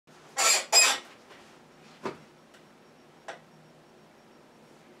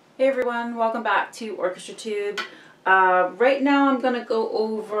Hey everyone, welcome back to Orchestra Tube. Right now I'm going to go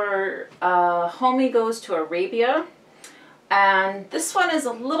over Homie Goes to Arabia. And this one is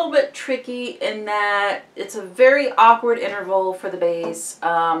a little bit tricky in that it's a very awkward interval for the bass.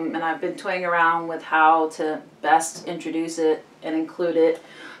 And I've been toying around with how to best introduce it and include it.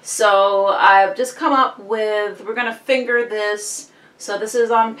 So I've just come up with, we're going to finger this. So this is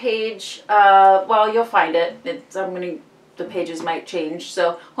on page, well, you'll find it. The pages might change.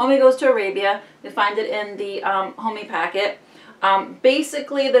 So Homie Goes to Arabia. You find it in the Homie packet.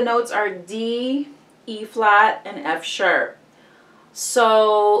 Basically the notes are D, E flat, and F sharp.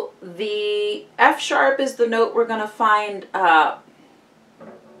 So the F sharp is the note we're going to find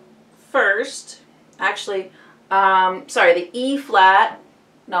first. Actually, sorry, the E flat.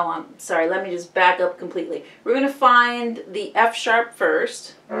 No, I'm sorry, let me just back up completely. We're going to find the F sharp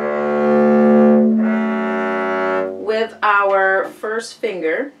first with our first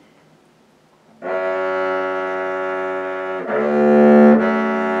finger. And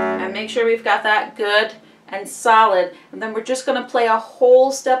make sure we've got that good and solid. And then we're just going to play a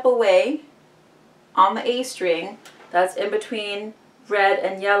whole step away on the A string. That's in between red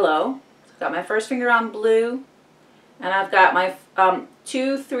and yellow. So I've got my first finger on blue, and I've got my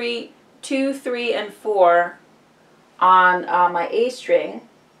 2, 3, and 4 on my A string,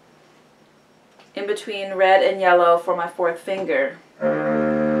 in between red and yellow for my fourth finger. And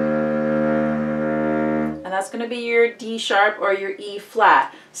that's going to be your D sharp or your E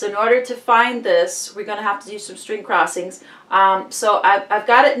flat. So in order to find this, we're going to have to do some string crossings. So I've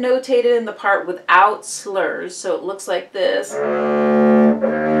got it notated in the part without slurs, so it looks like this.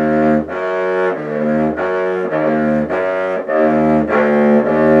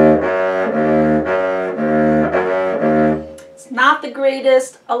 Not the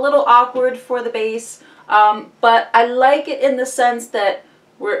greatest, a little awkward for the bass, but I like it in the sense that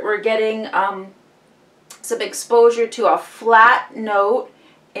we're getting some exposure to a flat note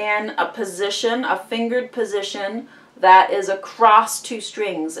and a position, a fingered position that is across two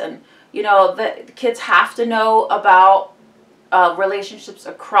strings. And you know, the kids have to know about relationships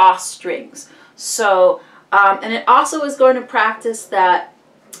across strings. So, and it also is going to practice that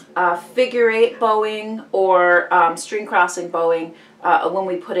figure 8 bowing or string crossing bowing when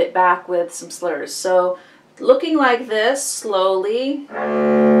we put it back with some slurs. So looking like this slowly.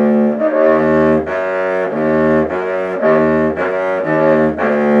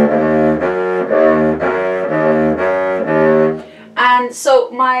 And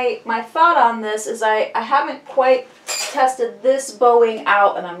so my thought on this is I haven't quite tested this bowing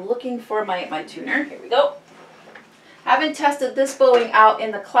out, and I'm looking for my tuner. Here we go. Haven't tested this bowing out in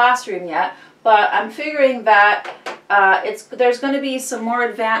the classroom yet, but I'm figuring that there's going to be some more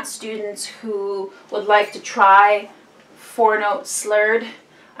advanced students who would like to try 4-note slurred.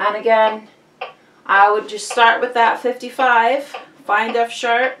 And again, I would just start with that 55, find F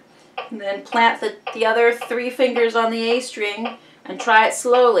sharp, and then plant the other 3 fingers on the A string and try it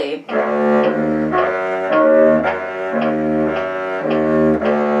slowly.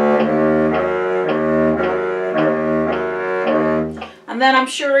 And then I'm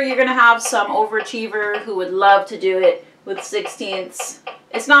sure you're going to have some overachiever who would love to do it with 16ths.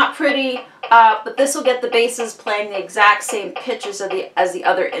 It's not pretty, but this will get the basses playing the exact same pitches as the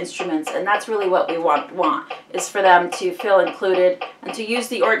other instruments, and that's really what we want is for them to feel included and to use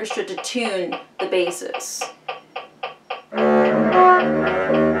the orchestra to tune the basses.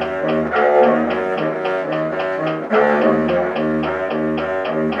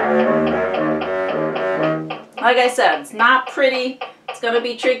 Like I said, it's not pretty. It's going to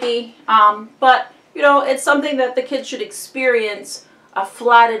be tricky, but you know, it's something that the kids should experience, a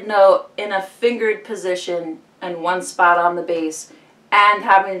flatted note in a fingered position and one spot on the bass, and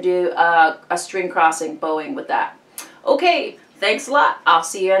having to do a string crossing bowing with that. Okay, thanks a lot. I'll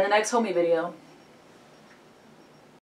see you in the next Homie video.